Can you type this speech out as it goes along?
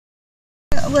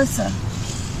Alyssa.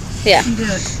 Yeah. Do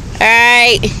it. All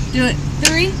right. Do it.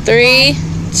 3. 3,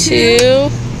 2,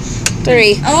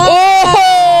 3.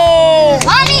 Oh!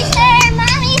 Mommy's turn.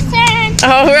 Mommy's turn.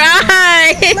 All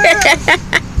right.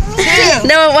 2.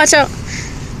 Noah, watch out.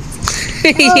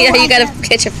 Yeah, you gotta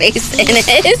get your face in it.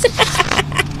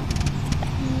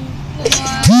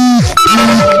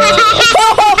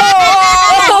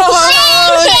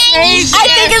 I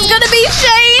think it's gonna be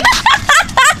Shane.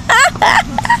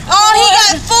 Oh, he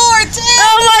got 4 too.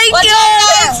 Oh my Watch god! out,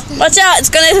 guys. Watch out! It's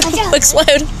gonna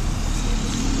explode.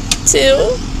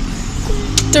 2,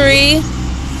 3,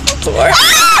 4.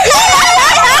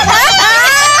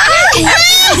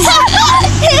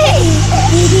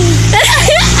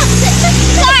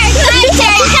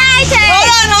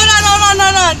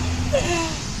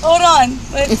 Hold on.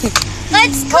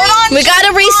 Let's Hold on. We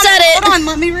gotta reset it. Hold on.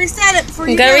 Let me reset it for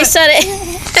you. We gotta reset it.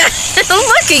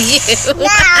 Look at you. now.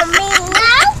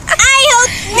 I hope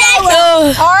next.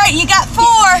 Oh, All right, you got 4.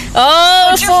 oh,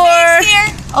 Put your face here.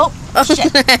 Oh,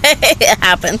 shit. it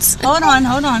happens. Hold on.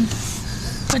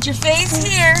 Put your face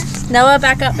here. Noah,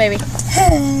 back up, baby. Twist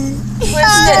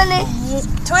it.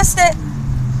 Twist it.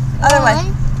 Other way.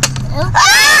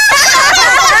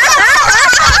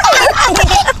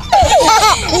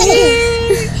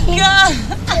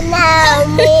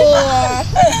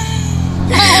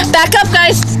 Back up,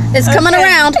 guys. It's coming Okay.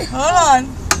 around. Hold on.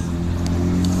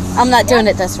 I'm not doing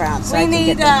it this round. So We I can need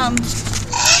get the-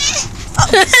 Oh,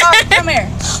 sorry. Come here.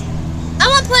 I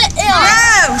want to put it on. No.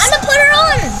 I'm going to put her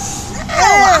on.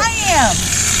 No, I am.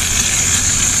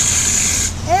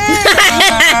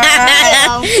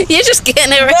 You're just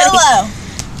getting it ready. Willow.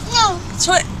 No.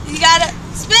 You gotta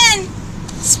spin.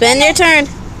 Spin your turn.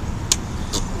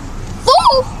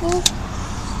 Ooh. Hold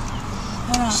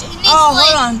on. She needs Oh, like-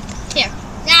 hold on. Here.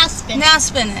 Now spin. Now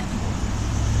spin it.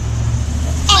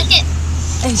 Click it.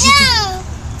 Hey, No.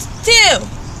 2.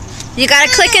 You gotta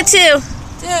click it too.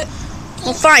 Do it.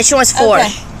 Well, fine. She wants 4.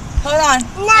 Okay. Hold on.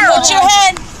 No. Put your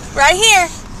head right here.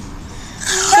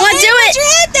 Come on, do Put it. your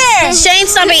head there. Shane,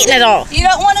 stop eating it all. You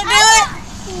don't want to do it?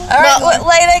 All right, Well-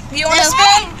 Layla, you want to No.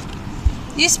 spin?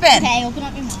 You spin. Okay, open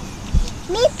up your mouth.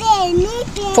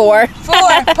 4.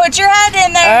 4. Put your head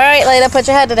in All there. right, Layla, put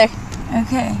your head in there.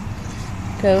 Okay.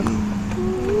 Go.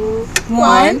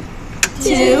 1,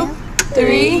 2,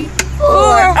 3,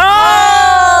 4.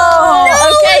 Oh!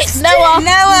 Okay, Noah.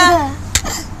 Noah.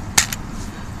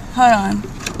 Hold on.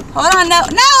 Hold on. No,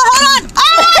 hold on. Oh,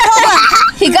 hold on.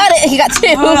 He got it. He got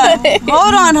 2. Hold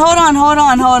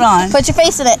on. Hold on. Put your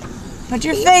face in it. Put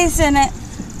your face in it.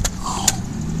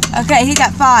 Okay, he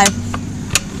got 5.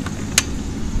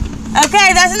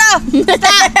 Okay, that's enough.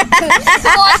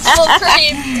 Washable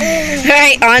cream. All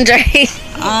right, Andre.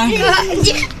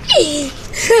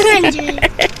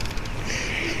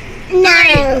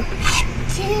 No.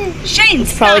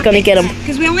 Shane's Probably gonna get him.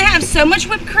 because we only have so much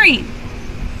whipped cream.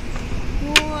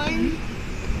 1,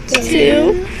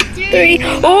 2, 3.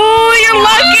 Oh, you're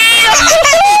lucky.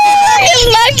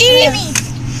 You're lucky.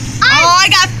 Oh, I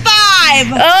got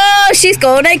 5. Oh, she's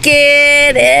gonna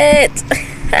get it.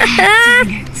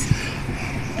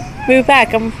 Move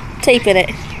back. I'm taping it.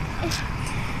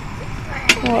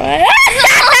 What?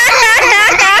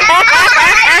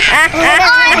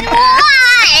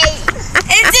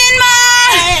 It's in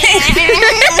mine.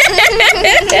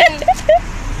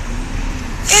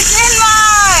 It's in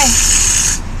mine.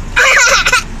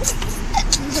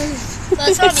 So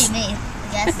it's gonna be me, I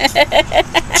guess.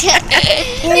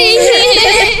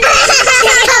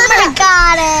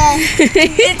 Got it.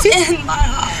 It's in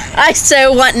mine. I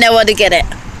so want Noah to get it.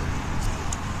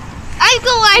 I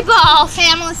go eyeball. Okay,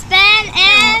 I'm gonna spin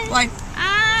and Like,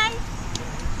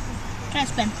 can I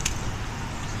spin?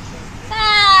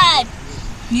 5.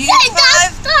 you Say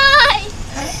got 5.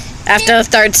 5. After the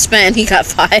 3rd spin, he got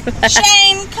 5.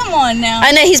 Shane, come on now.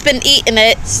 I know he's been eating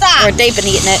it. Stop. Or they've been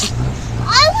eating it.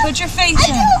 Put your face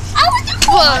in. I want the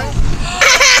 4.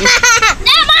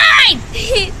 Not mine.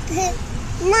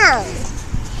 No.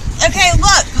 Okay,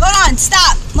 look. Hold on.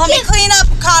 Stop. Let me clean up,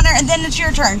 Connor, and then it's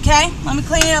your turn, okay? Let me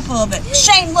clean it up a little bit.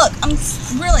 Shane, look. I'm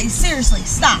really, seriously,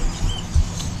 stop.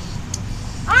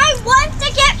 I want to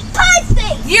get pie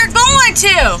face. You're going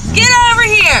to. Get over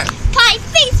here. Pie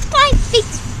face. Pie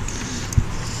face.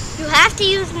 You have to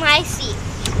use my seat.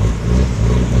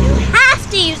 You have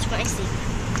to use my seat.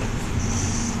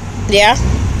 Yeah?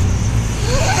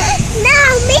 No,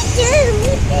 me too.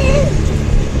 Me too.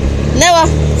 Noah,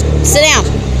 sit down.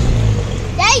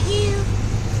 Thank you.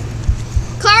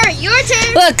 Cara, your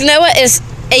turn. Look, Noah is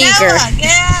eager. Noah,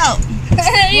 get out.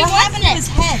 You What happened to his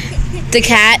head? The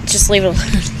cat, just leave it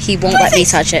alone. He won't let me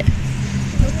touch it.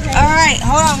 All right,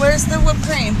 hold on. Where's the whipped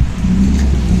cream?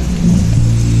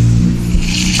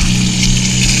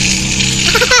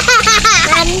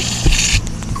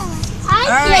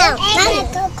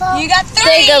 You got 3.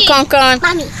 There you go, Con.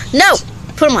 Mommy. No,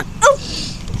 put them on.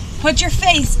 Put your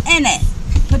face in it.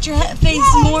 Put your face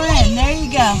more in. There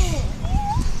you go.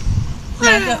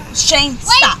 Now go. Shane,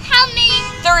 stop. Wait, how many?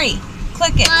 3.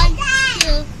 Click it. 1,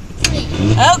 2, 3.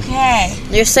 Okay.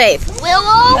 You're safe.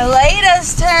 Willow.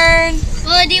 Aleda's turn.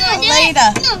 What do you want to do? Aleda.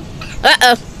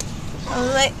 Uh-oh.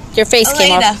 Your face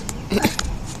came Aleda. off.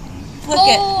 Click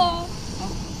it.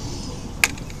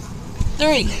 4.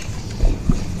 3.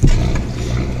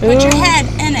 Put your head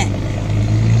in it.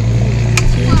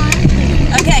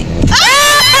 Okay.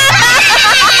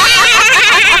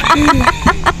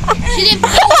 She did 4.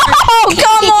 Oh,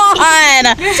 come on. So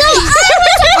I was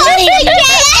supposed to get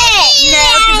it. No,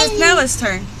 because it's Noah's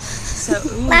turn. So,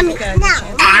 ooh, Mommy, good. no.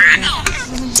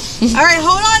 All right,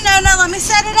 hold on, no, let me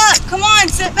set it up. Come on,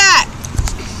 sit back.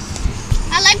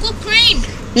 I like whipped cream.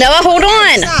 Noah, hold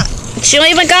on. Stop. She don't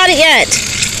even got it yet.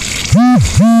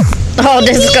 Oh,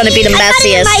 this is going to be the I got it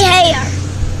in messiest. my hair.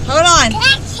 Hold on.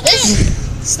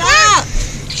 Stop.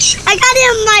 I got it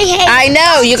in my hair. I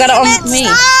know. You got it Damn on me.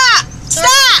 Stop.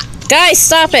 Stop. Guys,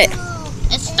 stop it.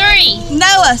 It's 3.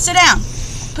 Noah, sit down.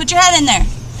 Put your head in there.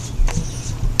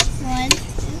 1.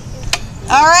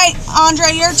 All right,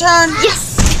 Andre, your turn.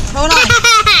 Yes. Hold on.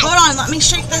 Hold on. Let me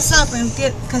shake this up and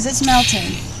get, because it's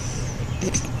melting.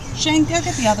 Shane, go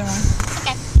get the other one.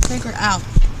 Okay. Take her out.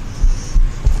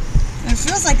 It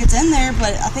feels like it's in there,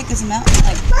 but I think it's melting.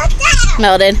 Like,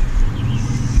 Melted.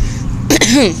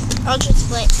 I'll just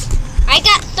split. I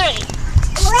got 3.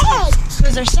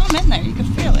 because there's some in there. You can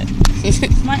feel it.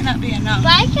 Might not be enough.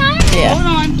 Can I try? Yeah. Hold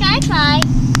on. Can I try?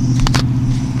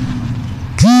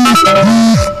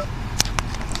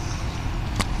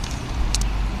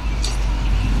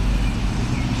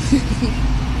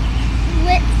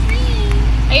 Whipped cream.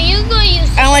 Are you going to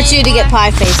use I want you to get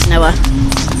pie face, Noah.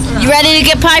 You ready to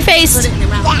get pie Put faced? it in your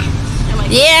mouth.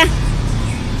 Yeah.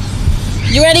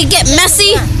 You ready to get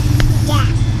messy? Yeah.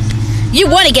 You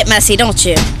want to get messy, don't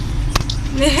you?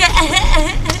 Okay,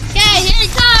 here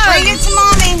it goes. Bring it to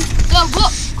mommy. The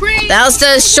whipped cream. That was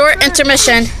the short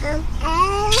intermission. Put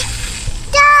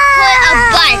a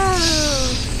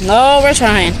bunch. No, we're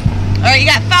trying. All right, you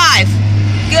got 5.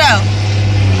 Go.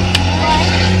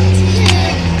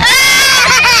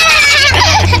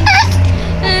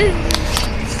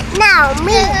 Now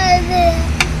me.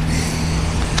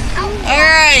 All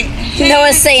right.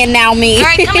 Noah's saying now me. All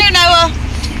right, come here, Noah.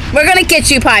 We're going to get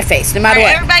you pie face, no All matter right,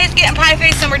 what. everybody's getting pie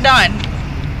face and we're done.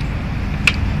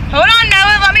 Hold on,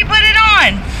 Noah. Let me put it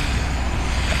on.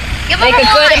 Give Make a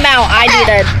good amount. I need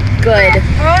a good.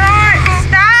 Hold on.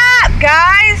 Stop,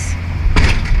 guys.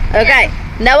 Okay.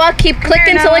 Noah, keep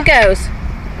clicking till it goes.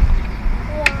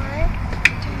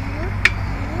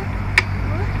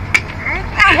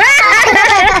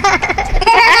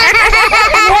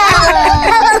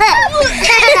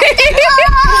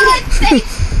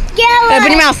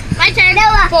 Open your mouth. My turn.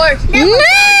 Noah. 4.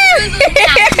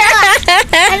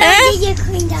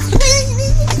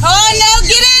 Oh, no.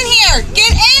 Get in here.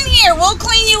 Get in here. We'll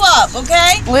clean you up,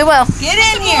 okay? We will. Get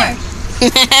in here.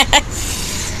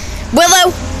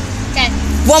 Willow, Okay.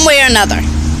 one way or another.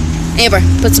 Amber,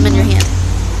 put some in your hand.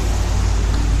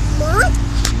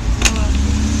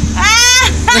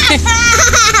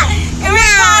 Come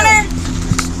here, Connor.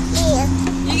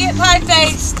 You get pie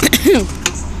face.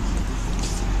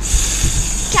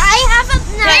 Can I have a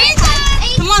knife?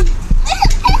 Come on.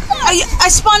 I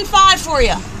spun 5 for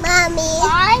you. Mommy.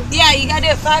 5? Yeah, you gotta do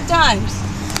it 5 times.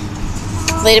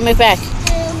 Lady, move back.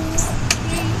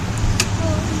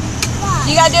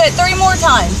 You gotta do it 3 more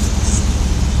times.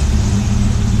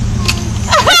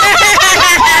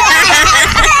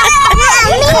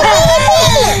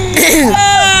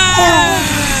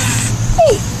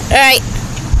 All right.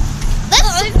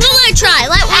 Let's try.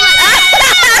 Let one.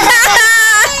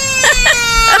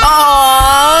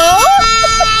 Aww.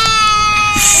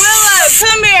 Willow,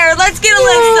 come here. Let's get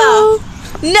Alyssa.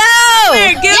 No.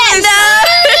 Here, get